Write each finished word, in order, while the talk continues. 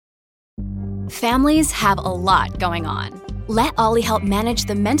Families have a lot going on. Let Ollie help manage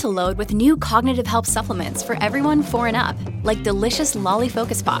the mental load with new cognitive help supplements for everyone 4 and up, like delicious Lolly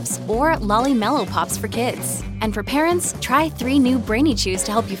Focus Pops or Lolly Mellow Pops for kids. And for parents, try 3 new Brainy Chews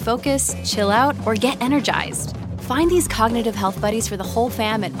to help you focus, chill out, or get energized. Find these cognitive health buddies for the whole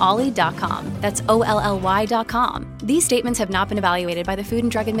fam at ollie.com. That's OLLY.com. These statements have not been evaluated by the Food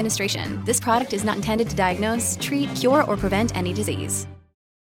and Drug Administration. This product is not intended to diagnose, treat, cure, or prevent any disease.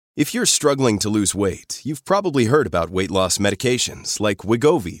 If you're struggling to lose weight, you've probably heard about weight loss medications like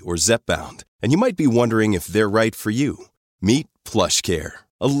Wegovy or Zepbound, and you might be wondering if they're right for you. Meet PlushCare,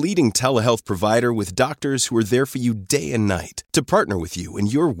 a leading telehealth provider with doctors who are there for you day and night to partner with you in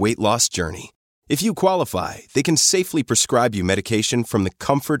your weight loss journey. If you qualify, they can safely prescribe you medication from the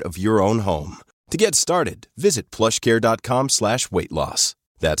comfort of your own home. To get started, visit plushcare.com/weight-loss.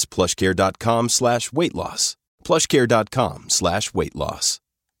 That's plushcare.com/weight-loss. plushcare.com/weight-loss.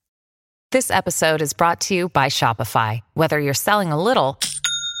 This episode is brought to you by Shopify. Whether you're selling a little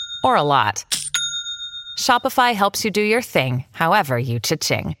or a lot, Shopify helps you do your thing, however you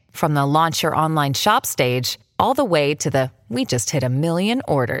cha-ching. From the launch your online shop stage, all the way to the we just hit 1 million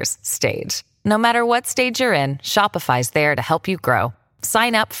orders stage. No matter what stage you're in, Shopify's there to help you grow.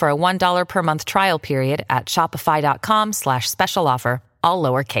 Sign up for a $1 per month trial period at shopify.com/special offer, all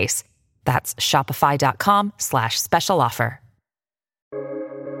lowercase. That's shopify.com/special offer.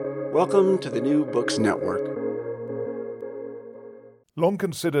 Welcome to the New Books Network. Long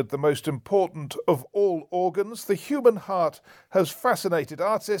considered the most important of all organs, the human heart has fascinated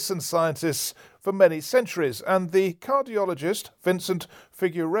artists and scientists for many centuries, and the cardiologist Vincent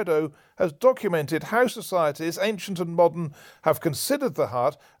Figueredo has documented how societies, ancient and modern, have considered the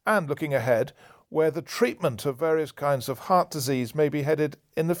heart and, looking ahead, where the treatment of various kinds of heart disease may be headed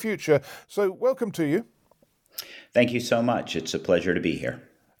in the future. So welcome to you. Thank you so much. It's a pleasure to be here.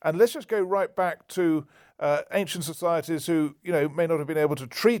 And let's just go right back to ancient societies who, may not have been able to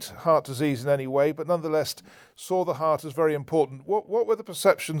treat heart disease in any way, but nonetheless saw the heart as very important. What were the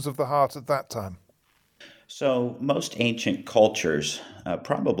perceptions of the heart at that time? So most ancient cultures,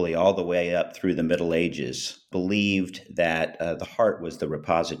 probably all the way up through the Middle Ages, believed that the heart was the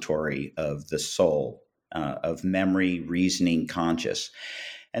repository of the soul, of memory, reasoning, conscious.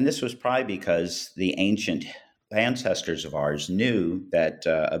 And this was probably because the ancient ancestors of ours knew that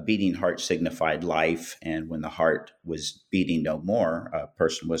a beating heart signified life, and when the heart was beating no more, a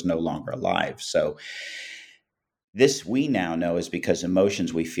person was no longer alive. So this we now know is because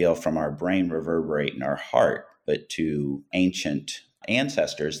emotions we feel from our brain reverberate in our heart. But to ancient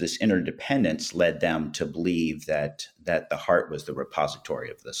ancestors, this interdependence led them to believe that the heart was the repository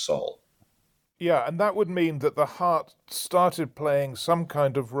of the soul. Yeah, and that would mean that the heart started playing some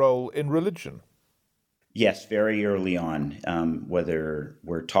kind of role in religion. Yes, very early on, whether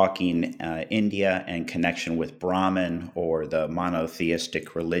we're talking India and connection with Brahmin or the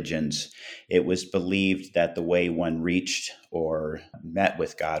monotheistic religions, it was believed that the way one reached or met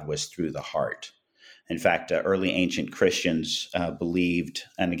with God was through the heart. In fact, early ancient Christians believed,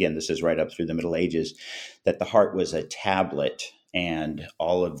 and again, this is right up through the Middle Ages, that the heart was a tablet and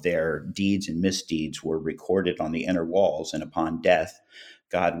all of their deeds and misdeeds were recorded on the inner walls, and upon death,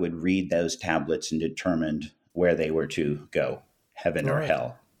 God would read those tablets and determined where they were to go, heaven or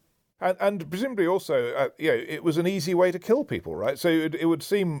hell. And presumably also, it was an easy way to kill people, right? So it would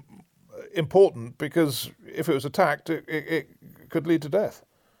seem important because if it was attacked, it could lead to death.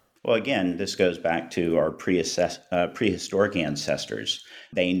 Well, again, this goes back to our prehistoric ancestors.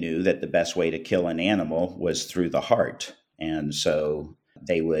 They knew that the best way to kill an animal was through the heart. And so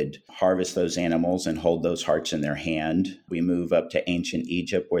they would harvest those animals and hold those hearts in their hand. We move up to ancient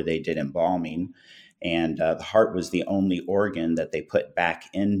Egypt where they did embalming. And the heart was the only organ that they put back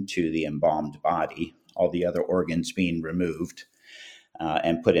into the embalmed body, all the other organs being removed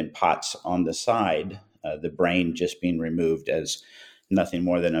and put in pots on the side, the brain just being removed as nothing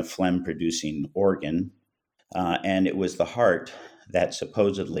more than a phlegm-producing organ. And it was the heart that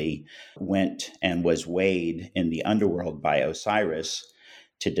supposedly went and was weighed in the underworld by Osiris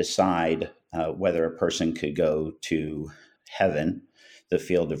to decide whether a person could go to heaven, the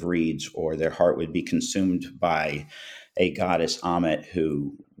field of reeds, or their heart would be consumed by a goddess Ammit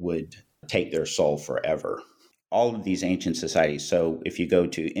who would take their soul forever. All of these ancient societies, so if you go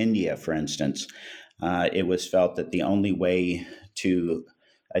to India, for instance, it was felt that the only way to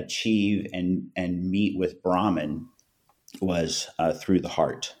achieve and meet with Brahman was through the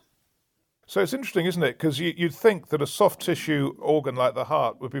heart. So it's interesting, isn't it? Because you'd think that a soft tissue organ like the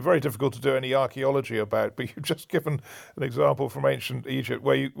heart would be very difficult to do any archaeology about, but you've just given an example from ancient Egypt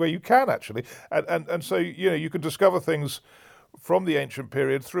where you can actually, and so you can discover things from the ancient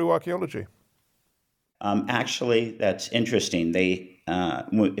period through archaeology. Actually, that's interesting.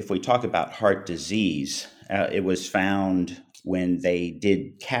 If we talk about heart disease, it was found when they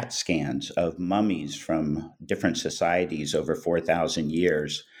did CAT scans of mummies from different societies over 4,000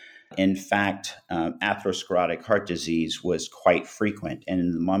 years. In fact, atherosclerotic heart disease was quite frequent, and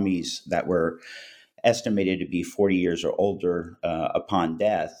in the mummies that were estimated to be 40 years or older upon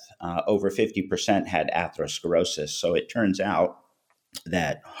death, over 50% had atherosclerosis. So it turns out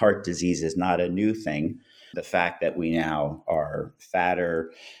that heart disease is not a new thing. The fact that we now are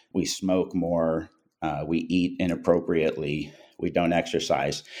fatter, we smoke more, we eat inappropriately, we don't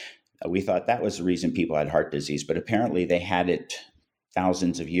exercise. We thought that was the reason people had heart disease, but apparently they had it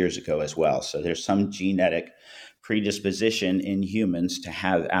thousands of years ago as well. So there's some genetic predisposition in humans to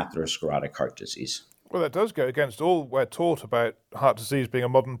have atherosclerotic heart disease. Well, that does go against all we're taught about heart disease being a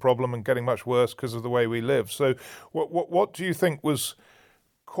modern problem and getting much worse because of the way we live. So what do you think was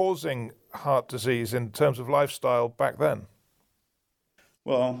causing heart disease in terms of lifestyle back then?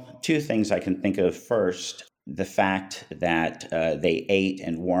 Well, two things I can think of. First, the fact that they ate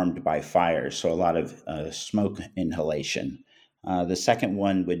and warmed by fire, so a lot of smoke inhalation. The second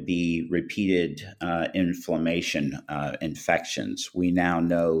one would be repeated inflammation, infections. We now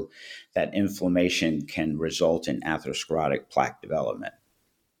know that inflammation can result in atherosclerotic plaque development.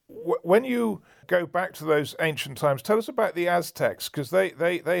 When you go back to those ancient times, tell us about the Aztecs, because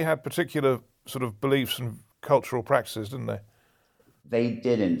they had particular sort of beliefs and cultural practices, didn't they? They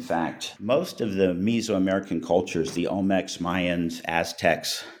did, in fact. Most of the Mesoamerican cultures, the Olmecs, Mayans,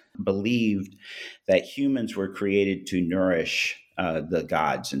 Aztecs, believed that humans were created to nourish the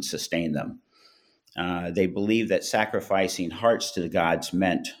gods and sustain them. They believed that sacrificing hearts to the gods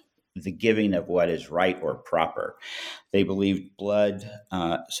meant the giving of what is right or proper. They believed blood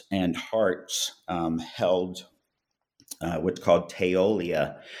and hearts held what's called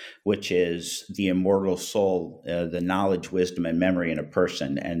teolia, which is the immortal soul, the knowledge, wisdom, and memory in a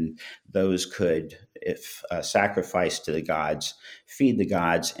person. And those could, if sacrificed to the gods, feed the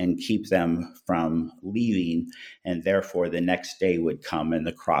gods and keep them from leaving. And therefore, the next day would come and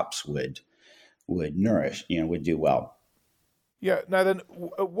the crops would nourish, would do well. Yeah. Now then,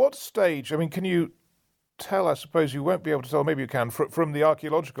 at what stage, I mean, can you tell, I suppose you won't be able to tell, maybe you can, from the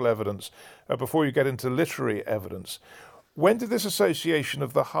archaeological evidence, before you get into literary evidence, when did this association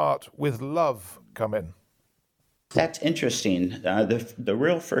of the heart with love come in? That's interesting. The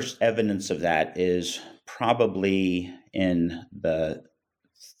real first evidence of that is probably in the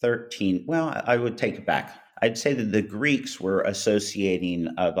 13, well, I would take it back. I'd say that the Greeks were associating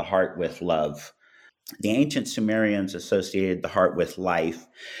the heart with love. The ancient Sumerians associated the heart with life,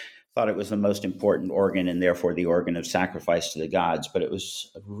 thought it was the most important organ and therefore the organ of sacrifice to the gods. But it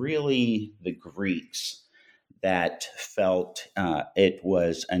was really the Greeks that felt it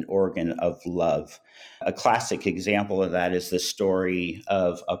was an organ of love. A classic example of that is the story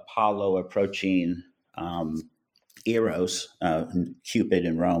of Apollo approaching Eros, Cupid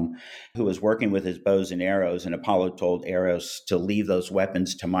in Rome, who was working with his bows and arrows, and Apollo told Eros to leave those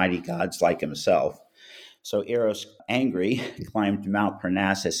weapons to mighty gods like himself. So Eros, angry, climbed Mount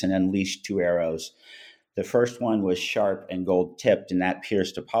Parnassus and unleashed two arrows. The first one was sharp and gold-tipped, and that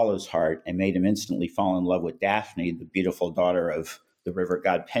pierced Apollo's heart and made him instantly fall in love with Daphne, the beautiful daughter of the river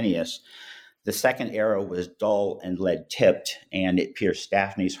god Peneus. The second arrow was dull and lead-tipped, and it pierced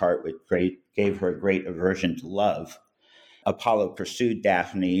Daphne's heart, which gave her a great aversion to love. Apollo pursued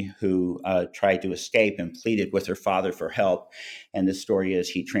Daphne, who tried to escape and pleaded with her father for help. And the story is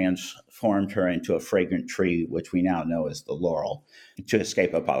he transformed her into a fragrant tree, which we now know as the laurel, to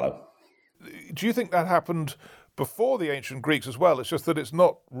escape Apollo. Do you think that happened before the ancient Greeks as well? It's just that it's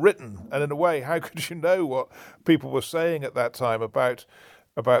not written. And in a way, how could you know what people were saying at that time about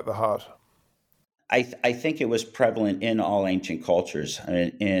the heart? I think it was prevalent in all ancient cultures.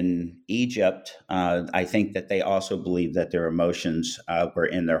 In Egypt, I think that they also believed that their emotions were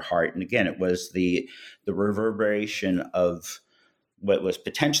in their heart. And again, it was the reverberation of what was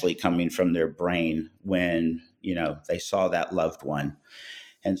potentially coming from their brain when, they saw that loved one.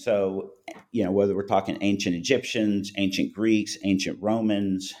 And so, whether we're talking ancient Egyptians, ancient Greeks, ancient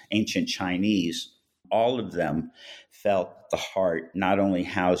Romans, ancient Chinese, all of them felt the heart not only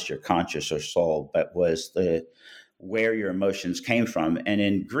housed your conscious or soul, but was where your emotions came from. And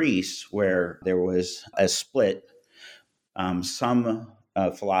in Greece, where there was a split, some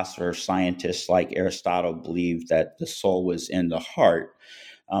philosophers, scientists like Aristotle believed that the soul was in the heart.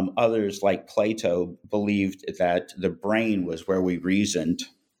 Others, like Plato, believed that the brain was where we reasoned,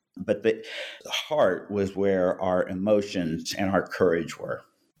 but the heart was where our emotions and our courage were.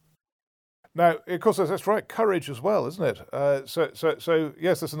 Now, of course, that's right. Courage as well, isn't it? So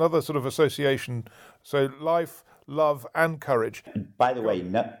yes, there's another sort of association. So life, love, and courage. By the way,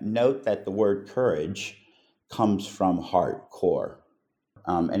 note that the word courage comes from heart, core.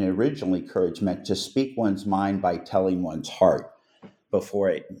 And originally, courage meant to speak one's mind by telling one's heart before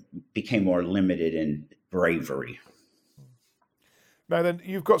it became more limited in bravery. Now, then,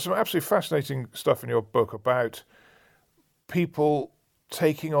 you've got some absolutely fascinating stuff in your book about people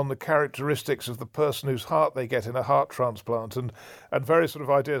taking on the characteristics of the person whose heart they get in a heart transplant, and various sort of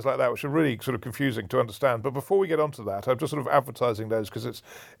ideas like that, which are really sort of confusing to understand. But before we get onto that, I'm just sort of advertising those because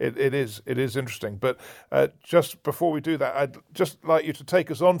it is interesting. But just before we do that, I'd just like you to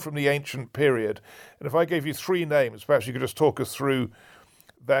take us on from the ancient period, and if I gave you three names, perhaps you could just talk us through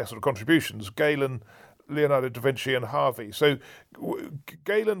their sort of contributions: Galen, Leonardo da Vinci, and Harvey. So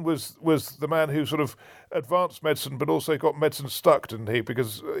Galen was the man who sort of advanced medicine, but also got medicine stuck, didn't he?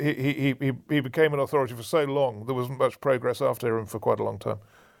 Because he became an authority for so long, there wasn't much progress after him for quite a long time.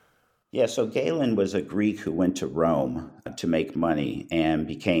 Yeah, so Galen was a Greek who went to Rome to make money and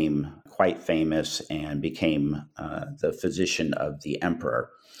became quite famous and became the physician of the emperor.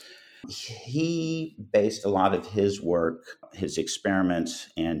 He based a lot of his work, his experiments,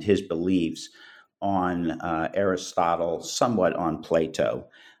 and his beliefs on Aristotle, somewhat on Plato.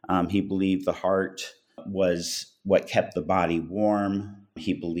 He believed the heart was what kept the body warm.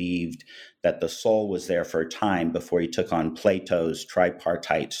 He believed that the soul was there for a time before he took on Plato's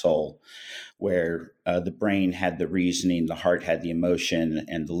tripartite soul, where the brain had the reasoning, the heart had the emotion,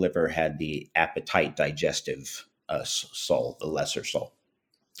 and the liver had the appetite digestive soul, the lesser soul.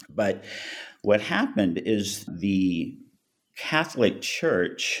 But what happened is the Catholic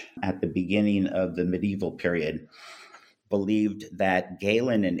Church at the beginning of the medieval period believed that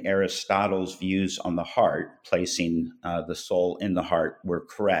Galen and Aristotle's views on the heart, placing the soul in the heart, were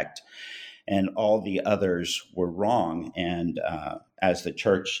correct, and all the others were wrong. And as the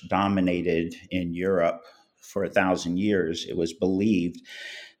church dominated in Europe for 1,000 years, it was believed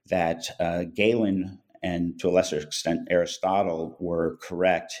that Galen and to a lesser extent Aristotle were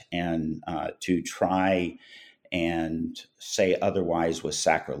correct, and to try and say otherwise was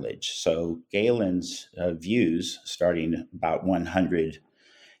sacrilege. So Galen's views, starting about 100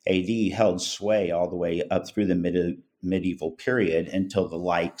 AD, held sway all the way up through the medieval period until the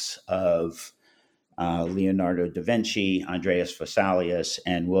likes of Leonardo da Vinci, Andreas Vesalius,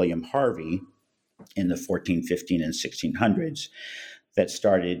 and William Harvey in the 14, 15, and 1600s that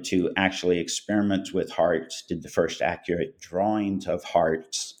started to actually experiment with hearts, did the first accurate drawings of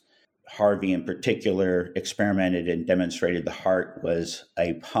hearts. Harvey, in particular, experimented and demonstrated the heart was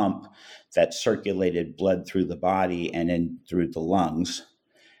a pump that circulated blood through the body and in through the lungs,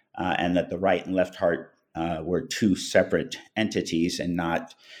 and that the right and left heart were two separate entities and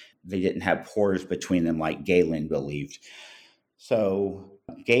they didn't have pores between them like Galen believed. So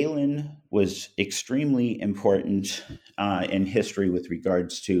Galen was extremely important in history with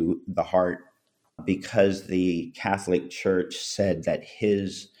regards to the heart, because the Catholic Church said that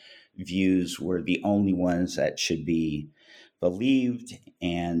his views were the only ones that should be believed,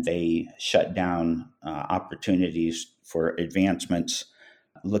 and they shut down opportunities for advancements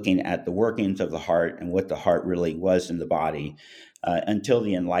looking at the workings of the heart and what the heart really was in the body until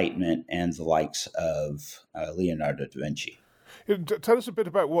the Enlightenment and the likes of Leonardo da Vinci. Tell us a bit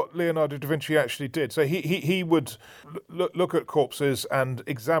about what Leonardo da Vinci actually did. So he would look at corpses and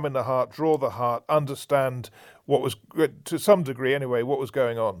examine the heart, draw the heart, understand what was, to some degree anyway, what was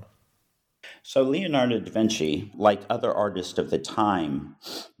going on. So Leonardo da Vinci, like other artists of the time,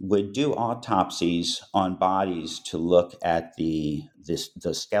 would do autopsies on bodies to look at the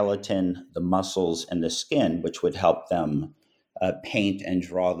skeleton, the muscles, and the skin, which would help them paint and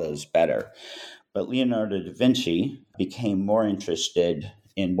draw those better. But Leonardo da Vinci became more interested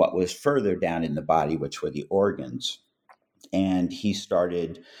in what was further down in the body, which were the organs. And he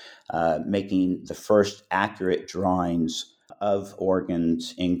started making the first accurate drawings of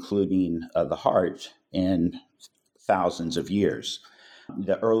organs, including the heart, in thousands of years.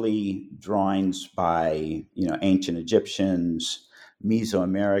 The early drawings by ancient Egyptians,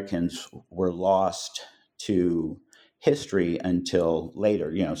 Mesoamericans, were lost to history until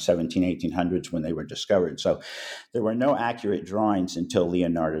later, 17, 1800s, when they were discovered. So there were no accurate drawings until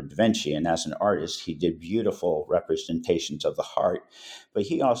Leonardo da Vinci. And as an artist, he did beautiful representations of the heart. But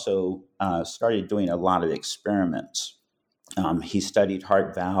he also started doing a lot of experiments. He studied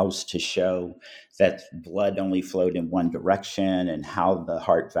heart valves to show that blood only flowed in one direction and how the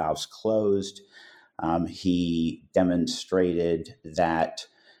heart valves closed. He demonstrated that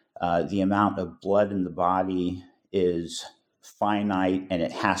the amount of blood in the body is finite and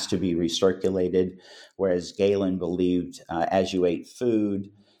it has to be recirculated, whereas Galen believed as you ate food,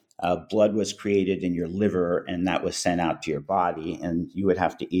 blood was created in your liver and that was sent out to your body, and you would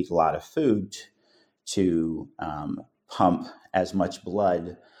have to eat a lot of food to pump as much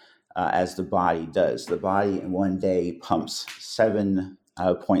blood as the body does. The body in one day pumps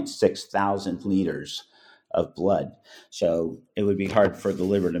 7.6 thousand liters of blood. So it would be hard for the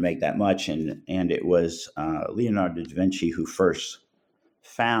liver to make that much. And it was Leonardo da Vinci who first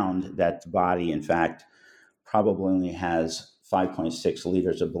found that the body, in fact, probably only has 5.6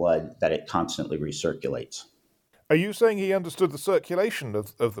 liters of blood that it constantly recirculates. Are you saying he understood the circulation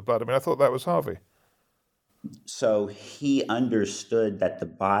of the blood? I mean, I thought that was Harvey. So he understood that the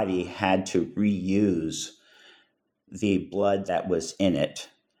body had to reuse the blood that was in it.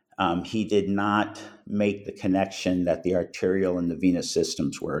 He did not make the connection that the arterial and the venous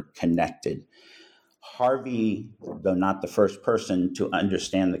systems were connected. Harvey, though not the first person to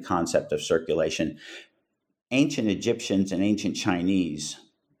understand the concept of circulation, ancient Egyptians and ancient Chinese,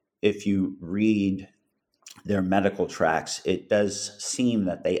 if you read their medical tracts, it does seem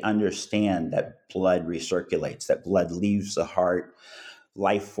that they understand that blood recirculates, that blood leaves the heart,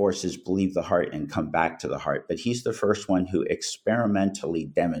 life forces leave the heart and come back to the heart. But he's the first one who experimentally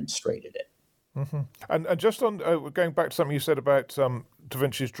demonstrated it. Mm-hmm. And just on going back to something you said about Da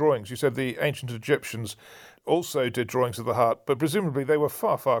Vinci's drawings, you said the ancient Egyptians also did drawings of the heart, but presumably they were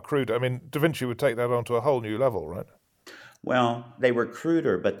far, far cruder. I mean, Da Vinci would take that on to a whole new level, right? Well, they were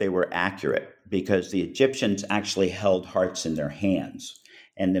cruder, but they were accurate because the Egyptians actually held hearts in their hands,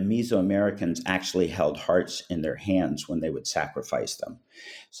 and the Mesoamericans actually held hearts in their hands when they would sacrifice them.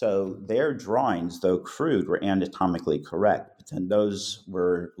 So their drawings, though crude, were anatomically correct, but then those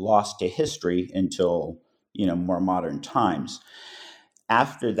were lost to history until, more modern times.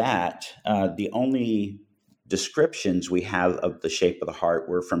 After that, the only descriptions we have of the shape of the heart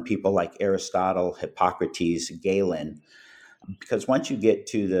were from people like Aristotle, Hippocrates, Galen, because once you get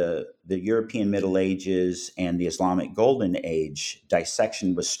to the European Middle Ages and the Islamic Golden Age,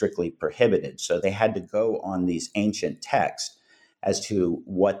 dissection was strictly prohibited. So they had to go on these ancient texts as to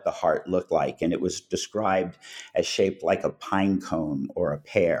what the heart looked like. And it was described as shaped like a pine cone or a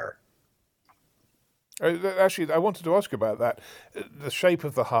pear. Actually, I wanted to ask you about that, the shape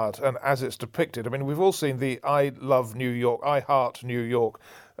of the heart and as it's depicted. I mean, we've all seen the I love New York, I heart New York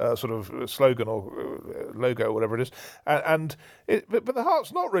sort of slogan or logo, whatever it is. But the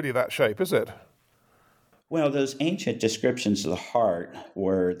heart's not really that shape, is it? Well, those ancient descriptions of the heart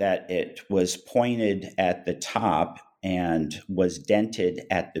were that it was pointed at the top and was dented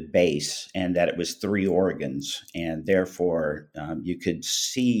at the base, and that it was three organs. And therefore, you could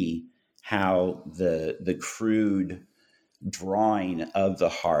see how the crude drawing of the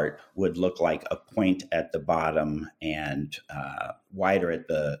heart would look like a point at the bottom and wider at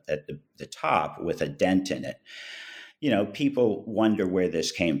the top with a dent in it. People wonder where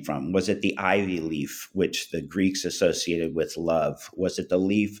this came from. Was it the ivy leaf, which the Greeks associated with love? Was it the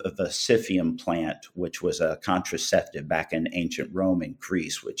leaf of the Siphium plant, which was a contraceptive back in ancient Rome and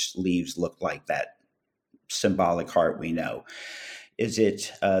Greece, which leaves looked like that symbolic heart we know? Is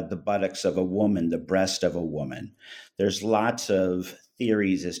it the buttocks of a woman, the breast of a woman? There's lots of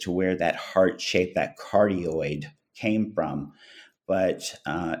theories as to where that heart shape, that cardioid, came from. But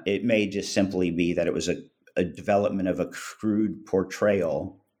it may just simply be that it was a development of a crude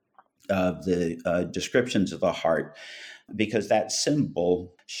portrayal of the descriptions of the heart, because that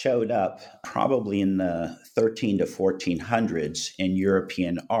symbol showed up probably in the 13 to 1400s in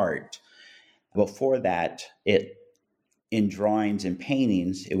European art. Before that, in drawings and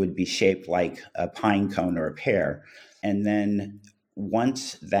paintings, it would be shaped like a pine cone or a pear. And then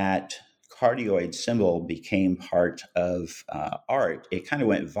once that cardioid symbol became part of art, it kind of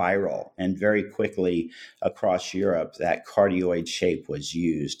went viral. And very quickly across Europe, that cardioid shape was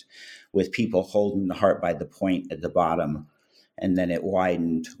used with people holding the heart by the point at the bottom, and then it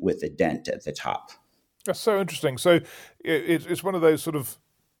widened with a dent at the top. That's so interesting. So it's one of those sort of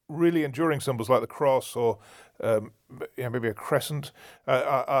really enduring symbols like the cross or maybe a crescent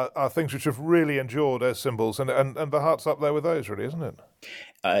are things which have really endured as symbols, and the heart's up there with those, really, isn't it?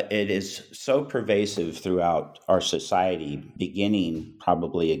 It is so pervasive throughout our society, beginning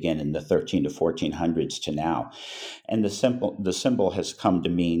probably again in the 13 to 1400s to now, and the symbol has come to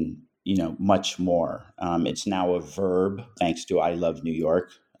mean much more. It's now a verb, thanks to I Love New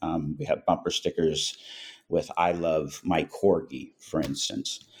York. We have bumper stickers with I love my corgi, for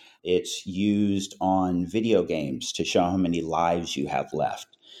instance. It's used on video games to show how many lives you have left.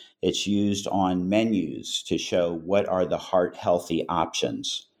 It's used on menus to show what are the heart healthy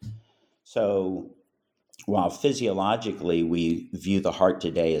options. So while physiologically we view the heart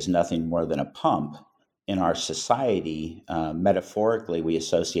today as nothing more than a pump, in our society, metaphorically, we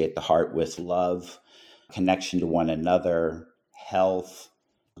associate the heart with love, connection to one another, health,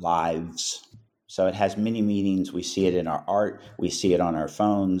 lives. So it has many meanings. We see it in our art. We see it on our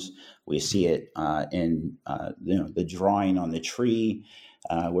phones. We see it in the drawing on the tree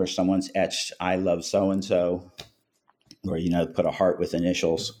where someone's etched "I love so and so," or put a heart with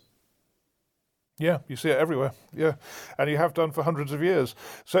initials. Yeah, you see it everywhere. Yeah, and you have done for hundreds of years.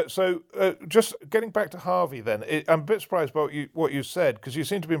 So just getting back to Harvey, then I'm a bit surprised by what you said, because you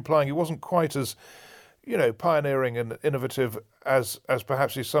seem to be implying he wasn't quite as pioneering and innovative as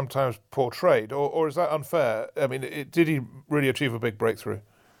perhaps he's sometimes portrayed, or is that unfair? I mean, did he really achieve a big breakthrough?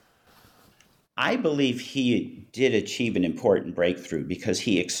 I believe he did achieve an important breakthrough because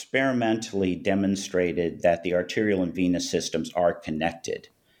he experimentally demonstrated that the arterial and venous systems are connected.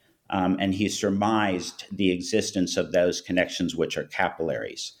 And he surmised the existence of those connections, which are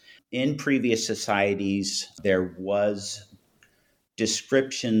capillaries. In previous societies, there was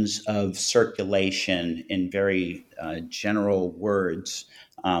descriptions of circulation in very general words,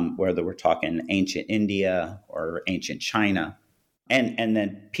 whether we're talking ancient India or ancient China. And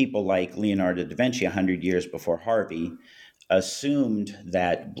then people like Leonardo da Vinci 100 years before Harvey assumed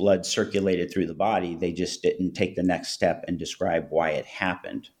that blood circulated through the body. They just didn't take the next step and describe why it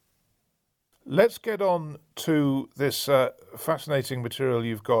happened. Let's get on to this fascinating material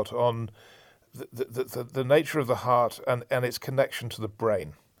you've got on the nature of the heart and its connection to the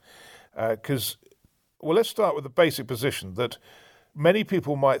brain. Let's start with the basic position that many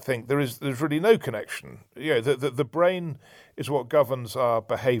people might think there's really no connection. The brain is what governs our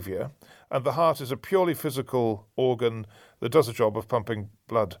behavior, and the heart is a purely physical organ that does a job of pumping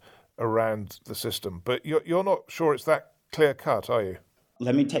blood around the system. But you're not sure it's that clear cut, are you?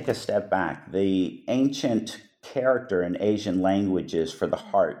 Let me take a step back. The ancient character in Asian languages for the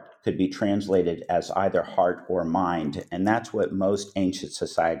heart could be translated as either heart or mind, and that's what most ancient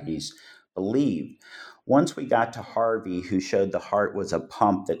societies believed. Once we got to Harvey, who showed the heart was a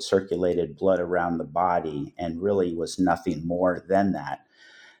pump that circulated blood around the body and really was nothing more than that,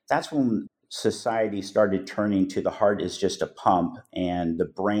 that's when society started turning to the heart as just a pump, and the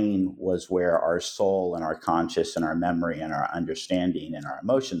brain was where our soul and our conscious and our memory and our understanding and our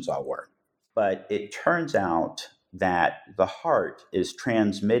emotions all were. But it turns out that the heart is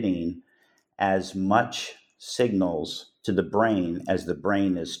transmitting as much signals to the brain as the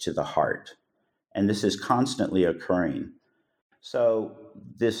brain is to the heart. And this is constantly occurring. So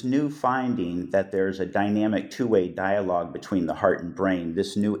this new finding that there's a dynamic two-way dialogue between the heart and brain,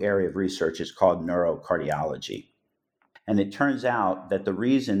 this new area of research is called neurocardiology. And it turns out that the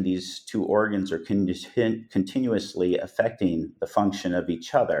reason these two organs are continuously affecting the function of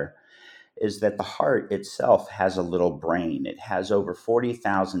each other is that the heart itself has a little brain. It has over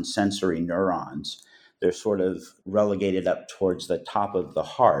 40,000 sensory neurons. They're sort of relegated up towards the top of the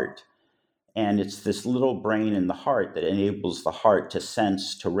heart. And it's this little brain in the heart that enables the heart to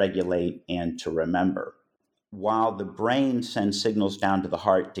sense, to regulate, and to remember. While the brain sends signals down to the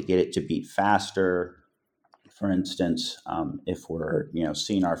heart to get it to beat faster, for instance, if we're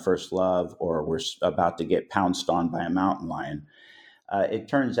seeing our first love or we're about to get pounced on by a mountain lion, it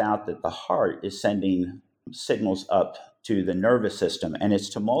turns out that the heart is sending signals up to the nervous system, and it's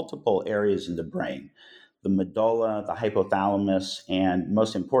to multiple areas in the brain. The medulla, the hypothalamus, and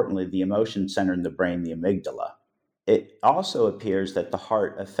most importantly, the emotion center in the brain, the amygdala. It also appears that the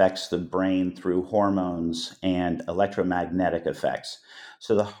heart affects the brain through hormones and electromagnetic effects.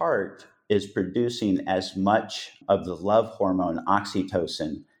 So the heart is producing as much of the love hormone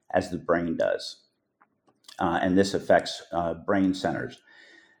oxytocin as the brain does. And this affects brain centers.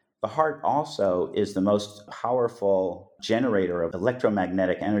 The heart also is the most powerful generator of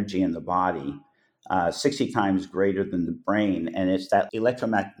electromagnetic energy in the body, 60 times greater than the brain. And it's that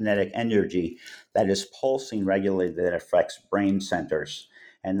electromagnetic energy that is pulsing regularly that affects brain centers,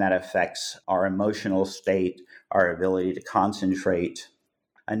 and that affects our emotional state, our ability to concentrate.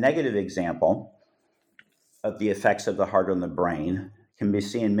 A negative example of the effects of the heart on the brain can be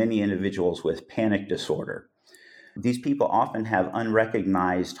seen in many individuals with panic disorder. These people often have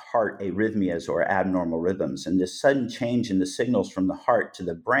unrecognized heart arrhythmias or abnormal rhythms, and this sudden change in the signals from the heart to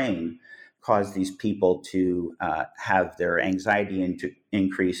the brain cause these people to have their anxiety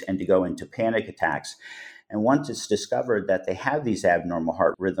increase and to go into panic attacks. And once it's discovered that they have these abnormal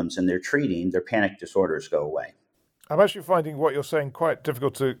heart rhythms and they're treating, their panic disorders go away. I'm actually finding what you're saying quite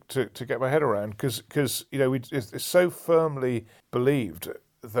difficult to get my head around because it's so firmly believed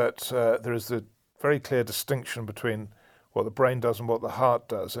that there is a very clear distinction between what the brain does and what the heart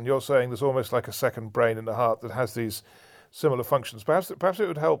does. And you're saying there's almost like a second brain in the heart that has these similar functions. Perhaps it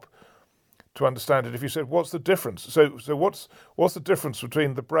would help to understand it if you said, what's the difference? So what's the difference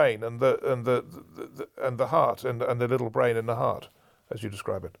between the brain and the heart and the little brain in the heart, as you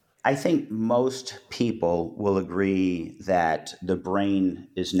describe it? I think most people will agree that the brain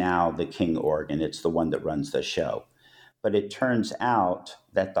is now the king organ. It's the one that runs the show. But it turns out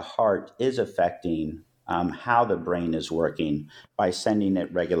that the heart is affecting how the brain is working by sending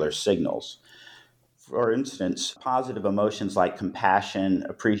it regular signals. For instance, positive emotions like compassion,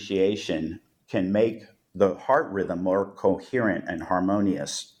 appreciation can make the heart rhythm more coherent and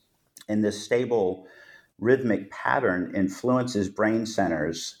harmonious. And this stable rhythmic pattern influences brain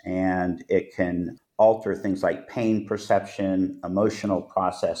centers, and it can alter things like pain perception, emotional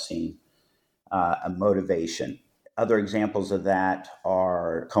processing, motivation. Other examples of that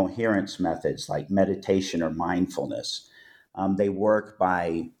are coherence methods like meditation or mindfulness. They work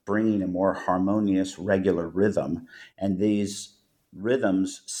by bringing a more harmonious, regular rhythm, and these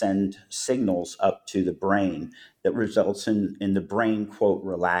rhythms send signals up to the brain that results in the brain, quote,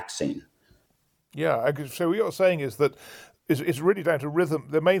 relaxing. Yeah, so what you're saying is that it's really down to rhythm.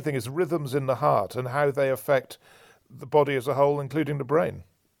 The main thing is rhythms in the heart and how they affect the body as a whole, including the brain.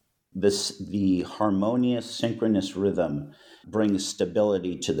 The harmonious, synchronous rhythm brings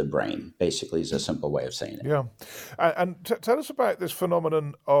stability to the brain, basically, is a simple way of saying it. Yeah. And tell us about this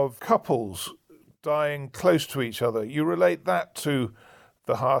phenomenon of couples dying close to each other. You relate that to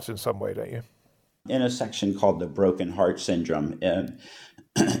the heart in some way, don't you? In a section called the broken heart syndrome,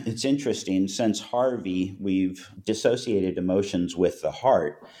 it's interesting. Since Harvey, we've dissociated emotions with the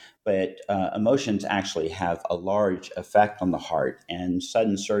heart, but emotions actually have a large effect on the heart, and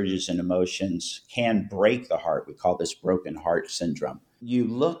sudden surges in emotions can break the heart. We call this broken heart syndrome. You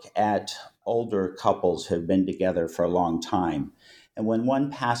look at older couples who have been together for a long time, and when one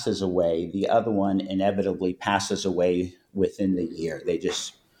passes away, the other one inevitably passes away within the year. They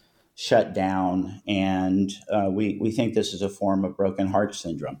just shut down, and we think this is a form of broken heart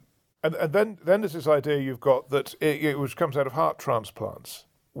syndrome. And then there's this idea you've got that which comes out of heart transplants.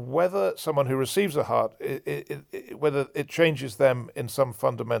 Whether someone who receives a heart, whether it changes them in some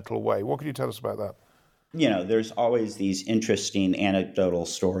fundamental way. What can you tell us about that? You know, there's always these interesting anecdotal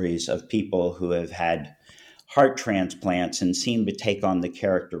stories of people who have had heart transplants and seem to take on the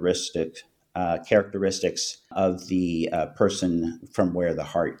characteristics of the person from where the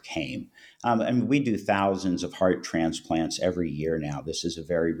heart came. We do thousands of heart transplants every year now. This is a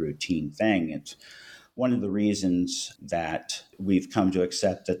very routine thing. It's one of the reasons that we've come to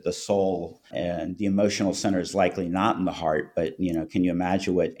accept that the soul and the emotional center is likely not in the heart. But, can you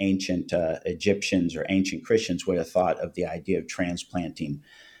imagine what ancient Egyptians or ancient Christians would have thought of the idea of transplanting,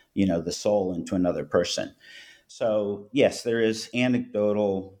 the soul into another person? So, yes, there is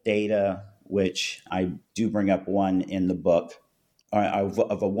anecdotal data, which I do bring up one in the book,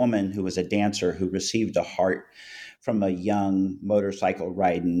 of a woman who was a dancer who received a heart from a young motorcycle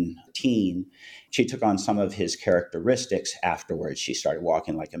riding teen. She took on some of his characteristics afterwards. She started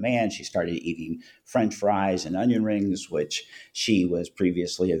walking like a man. She started eating French fries and onion rings, which she was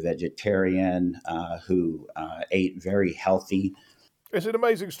previously a vegetarian who ate very healthy. It's an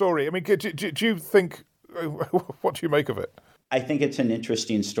amazing story. I mean, do you think, what do you make of it? I think it's an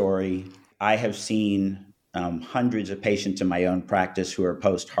interesting story. I have seen hundreds of patients in my own practice who are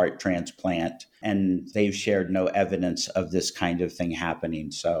post-heart transplant, and they've shared no evidence of this kind of thing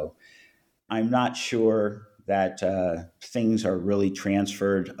happening. So I'm not sure that things are really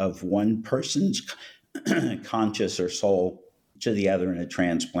transferred of one person's conscious or soul to the other in a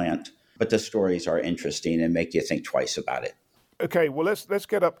transplant, but the stories are interesting and make you think twice about it. Okay, well, let's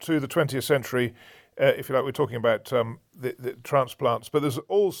get up to the 20th century. If you like, we're talking about the transplants, but there's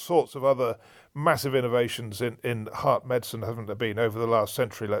all sorts of other massive innovations in heart medicine, haven't there been, over the last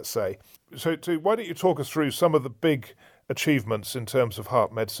century, let's say. So why don't you talk us through some of the big achievements in terms of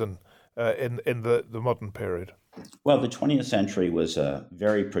heart medicine in the modern period? Well, the 20th century was a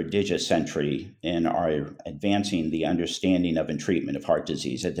very prodigious century in our advancing the understanding of and treatment of heart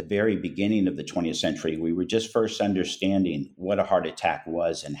disease. At the very beginning of the 20th century, we were just first understanding what a heart attack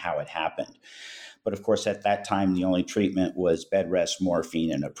was and how it happened. But of course, at that time, the only treatment was bed rest,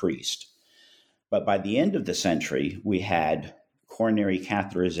 morphine, and a priest. But by the end of the century, we had coronary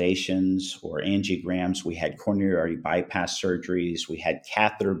catheterizations or angiograms. We had coronary bypass surgeries. We had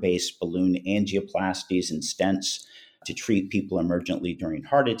catheter-based balloon angioplasties and stents to treat people emergently during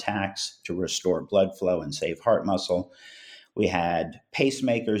heart attacks, to restore blood flow and save heart muscle. We had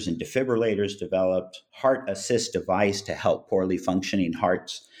pacemakers and defibrillators developed, heart assist device to help poorly functioning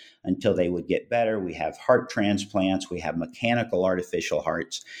hearts until they would get better. We have heart transplants. We have mechanical artificial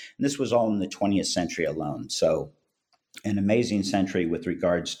hearts. And this was all in the 20th century alone. So an amazing century with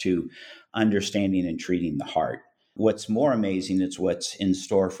regards to understanding and treating the heart. What's more amazing is what's in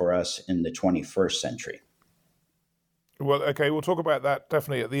store for us in the 21st century. Well, okay, we'll talk about that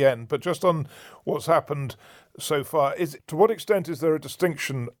definitely at the end. But just on what's happened so far, to what extent is there a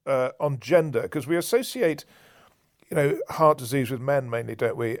distinction on gender? Because we associate, heart disease with men mainly,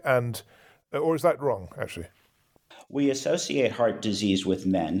 don't we? And or is that wrong, actually? We associate heart disease with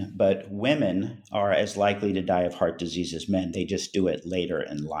men, but women are as likely to die of heart disease as men. They just do it later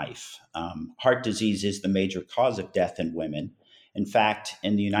in life. Heart disease is the major cause of death in women. In fact,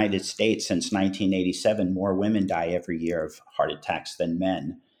 in the United States, since 1987, more women die every year of heart attacks than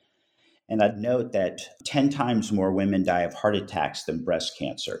men. And I'd note that 10 times more women die of heart attacks than breast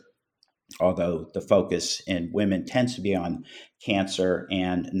cancer, although the focus in women tends to be on cancer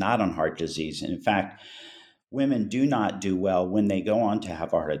and not on heart disease. And in fact, women do not do well when they go on to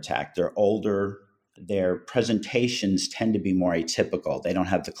have a heart attack. They're older. Their presentations tend to be more atypical. They don't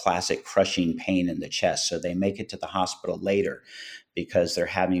have the classic crushing pain in the chest, so they make it to the hospital later because they're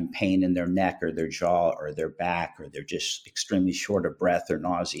having pain in their neck or their jaw or their back, or they're just extremely short of breath or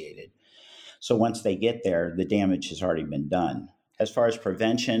nauseated. So once they get there, the damage has already been done. As far as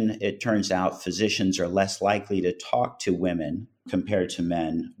prevention, it turns out physicians are less likely to talk to women compared to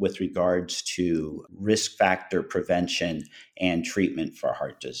men with regards to risk factor prevention and treatment for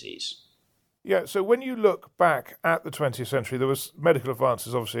heart disease. Yeah, so when you look back at the 20th century, there was medical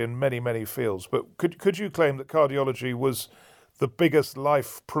advances, obviously, in many, many fields. But could you claim that cardiology was the biggest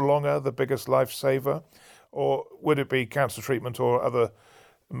life prolonger, the biggest life saver? Or would it be cancer treatment or other?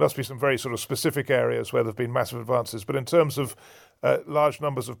 There must be some very sort of specific areas where there have been massive advances. But in terms of large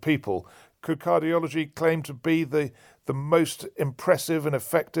numbers of people, could cardiology claim to be the most impressive and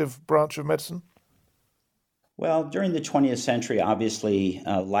effective branch of medicine? Well, during the 20th century, obviously,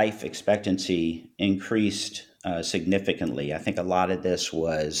 life expectancy increased significantly. I think a lot of this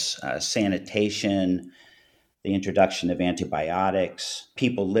was sanitation, the introduction of antibiotics.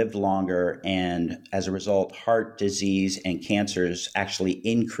 People lived longer, and as a result, heart disease and cancers actually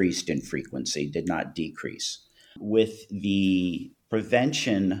increased in frequency, did not decrease. With the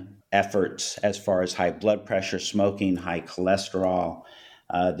prevention efforts as far as high blood pressure, smoking, high cholesterol,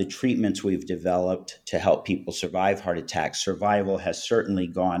 the treatments we've developed to help people survive heart attacks, survival has certainly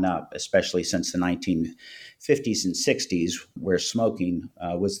gone up, especially since the 1950s and 60s, where smoking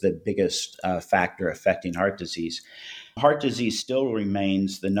was the biggest factor affecting heart disease. Heart disease still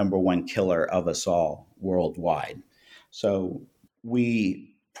remains the number one killer of us all worldwide. So we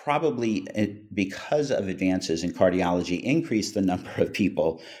probably, because of advances in cardiology, increased the number of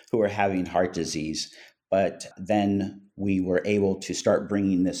people who are having heart disease. But then we were able to start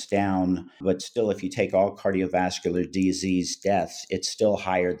bringing this down. But still, if you take all cardiovascular disease deaths, it's still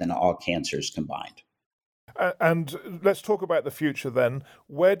higher than all cancers combined. And let's talk about the future then.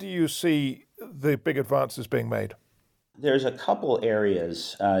 Where do you see the big advances being made? There's a couple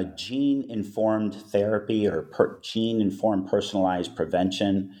areas, gene-informed therapy or gene-informed personalized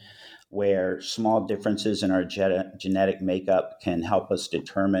prevention, where small differences in our genetic makeup can help us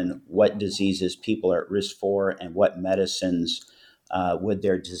determine what diseases people are at risk for and what medicines would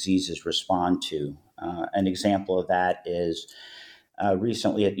their diseases respond to. An example of that is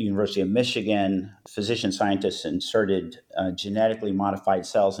recently at the University of Michigan, physician scientists inserted genetically modified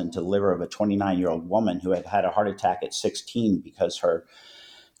cells into the liver of a 29-year-old woman who had had a heart attack at 16 because her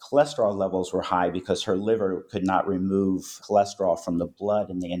cholesterol levels were high because her liver could not remove cholesterol from the blood,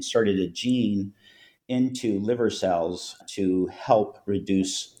 and they inserted a gene into liver cells to help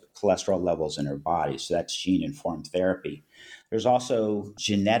reduce cholesterol levels in her body. So that's gene-informed therapy. There's also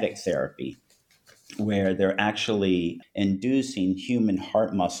genetic therapy, where they're actually inducing human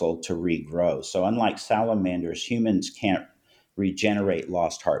heart muscle to regrow. So unlike salamanders, humans can't regenerate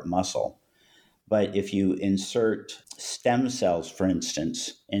lost heart muscle. But if you insert stem cells, for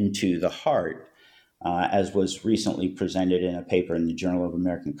instance, into the heart, as was recently presented in a paper in the Journal of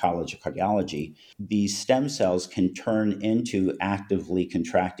American College of Cardiology, these stem cells can turn into actively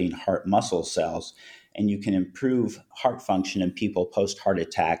contracting heart muscle cells, and you can improve heart function in people post-heart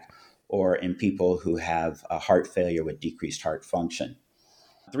attack or in people who have a heart failure with decreased heart function.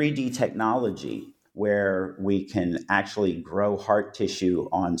 3D technology, where we can actually grow heart tissue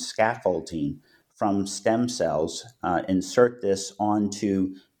on scaffolding from stem cells, insert this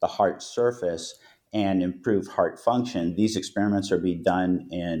onto the heart surface and improve heart function. These experiments are being done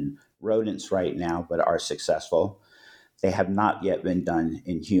in rodents right now, but are successful. They have not yet been done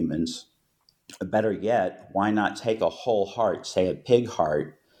in humans. Better yet, why not take a whole heart, say a pig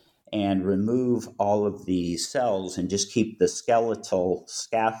heart, and remove all of the cells and just keep the skeletal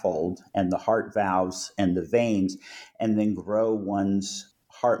scaffold and the heart valves and the veins, and then grow one's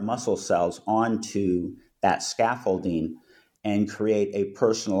heart muscle cells onto that scaffolding and create a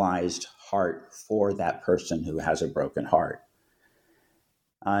personalized heart for that person who has a broken heart.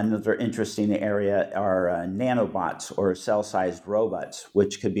 Another interesting area are nanobots or cell-sized robots,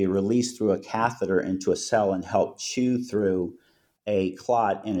 which could be released through a catheter into a cell and help chew through a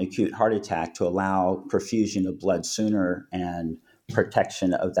clot in acute heart attack to allow perfusion of blood sooner and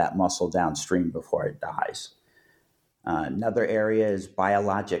protection of that muscle downstream before it dies. Another area is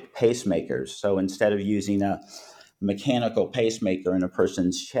biologic pacemakers. So instead of using a mechanical pacemaker in a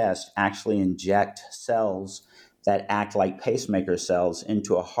person's chest, actually inject cells that act like pacemaker cells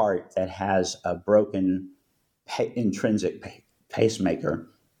into a heart that has a broken intrinsic pacemaker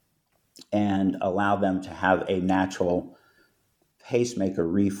and allow them to have a natural pacemaker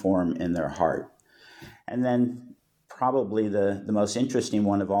reform in their heart. And then probably the most interesting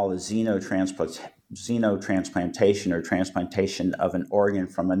one of all is xenotransplantation, or transplantation of an organ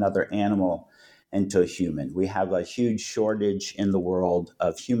from another animal into a human. We have a huge shortage in the world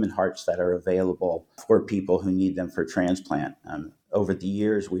of human hearts that are available for people who need them for transplant. Over the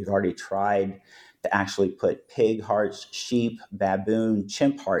years, we've already tried to actually put pig hearts, sheep, baboon,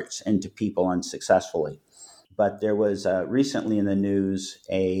 chimp hearts into people unsuccessfully. But there was recently in the news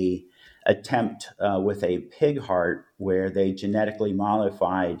a attempt with a pig heart where they genetically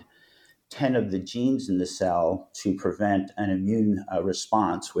modified 10 of the genes in the cell to prevent an immune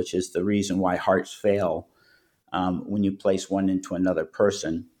response, which is the reason why hearts fail when you place one into another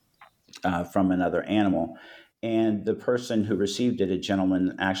person from another animal. And the person who received it, a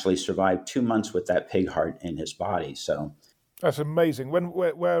gentleman, actually survived 2 months with that pig heart in his body. So that's amazing.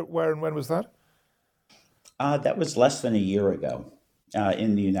 Where, and when was that? That was less than a year ago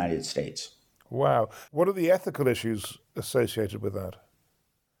in the United States. Wow. What are the ethical issues associated with that?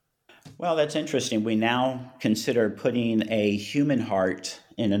 Well, that's interesting. We now consider putting a human heart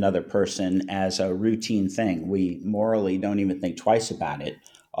in another person as a routine thing. We morally don't even think twice about it.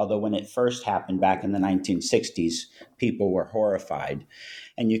 Although when it first happened back in the 1960s, people were horrified.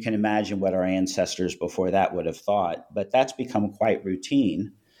 And you can imagine what our ancestors before that would have thought. But that's become quite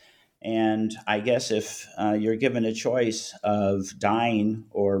routine. And I guess if you're given a choice of dying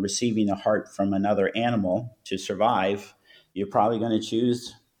or receiving a heart from another animal to survive, you're probably going to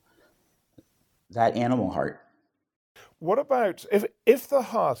choose that animal heart. What about if the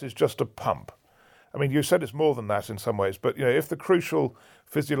heart is just a pump? I mean, you said it's more than that in some ways, but if the crucial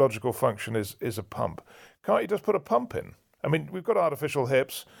physiological function is a pump, can't you just put a pump in? I mean, we've got artificial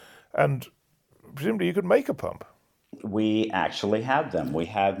hips, and presumably you could make a pump. We actually have them. We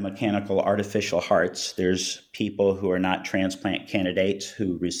have mechanical artificial hearts. There's people who are not transplant candidates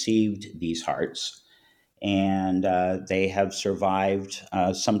who received these hearts, and they have survived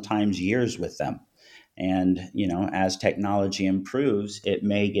sometimes years with them. And, as technology improves, it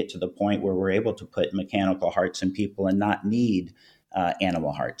may get to the point where we're able to put mechanical hearts in people and not need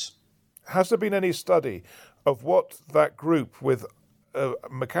animal hearts. Has there been any study of what that group with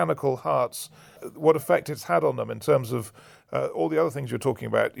mechanical hearts, what effect it's had on them in terms of all the other things you're talking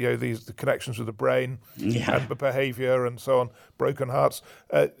about, the connections with the brain and the behavior and so on, broken hearts?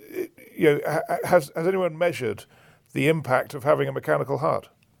 Has anyone measured the impact of having a mechanical heart?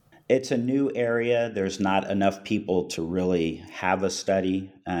 It's a new area. There's not enough people to really have a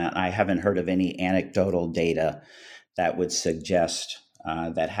study. I haven't heard of any anecdotal data that would suggest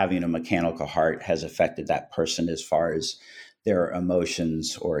that having a mechanical heart has affected that person as far as their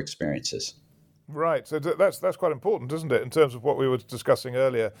emotions or experiences. Right. So that's quite important, isn't it, in terms of what we were discussing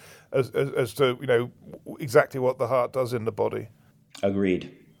earlier as to, exactly what the heart does in the body?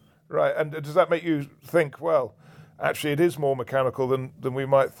 Agreed. Right. And does that make you think, well, actually it is more mechanical than we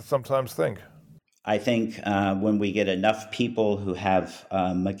might sometimes think? I think when we get enough people who have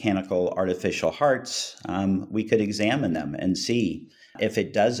mechanical artificial hearts, we could examine them and see if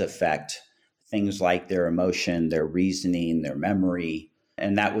it does affect things like their emotion, their reasoning, their memory,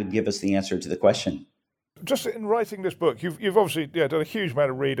 and that would give us the answer to the question. Just in writing this book, you've obviously done a huge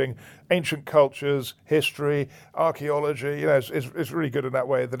amount of reading, ancient cultures, history, archaeology. It's really good in that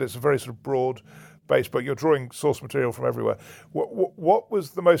way that it's a very sort of broad base, but you're drawing source material from everywhere. What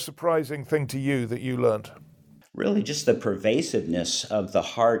was the most surprising thing to you that you learned? Really just the pervasiveness of the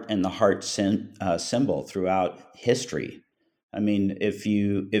heart and the heart symbol throughout history. I mean, if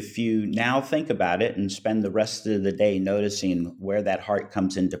you now think about it and spend the rest of the day noticing where that heart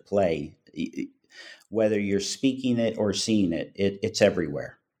comes into play, Whether you're speaking it or seeing it, it's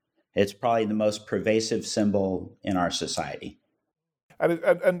everywhere. It's probably the most pervasive symbol in our society.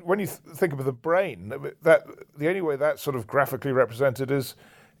 And when you think of the brain, that the only way that's sort of graphically represented is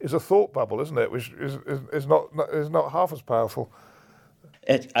a thought bubble, isn't it? Which is not half as powerful.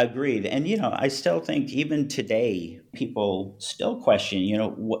 Agreed. And, I still think even today, people still question,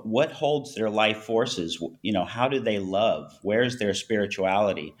 what holds their life forces? How do they love? Where's their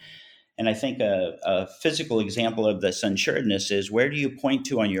spirituality? And I think a physical example of this unsureness is, where do you point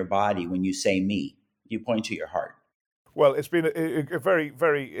to on your body when you say me? You point to your heart. Well, it's been a very,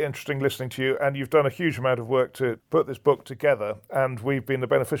 very interesting listening to you, and you've done a huge amount of work to put this book together, and we've been the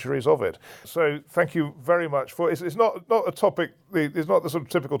beneficiaries of it. So thank you very much for it. It's not a topic, it's not the sort of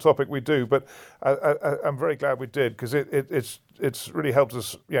typical topic we do, but I'm very glad we did, because it's really helped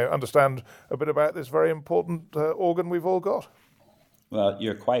us understand a bit about this very important organ we've all got. Well,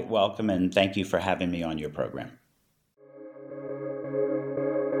 you're quite welcome, and thank you for having me on your program.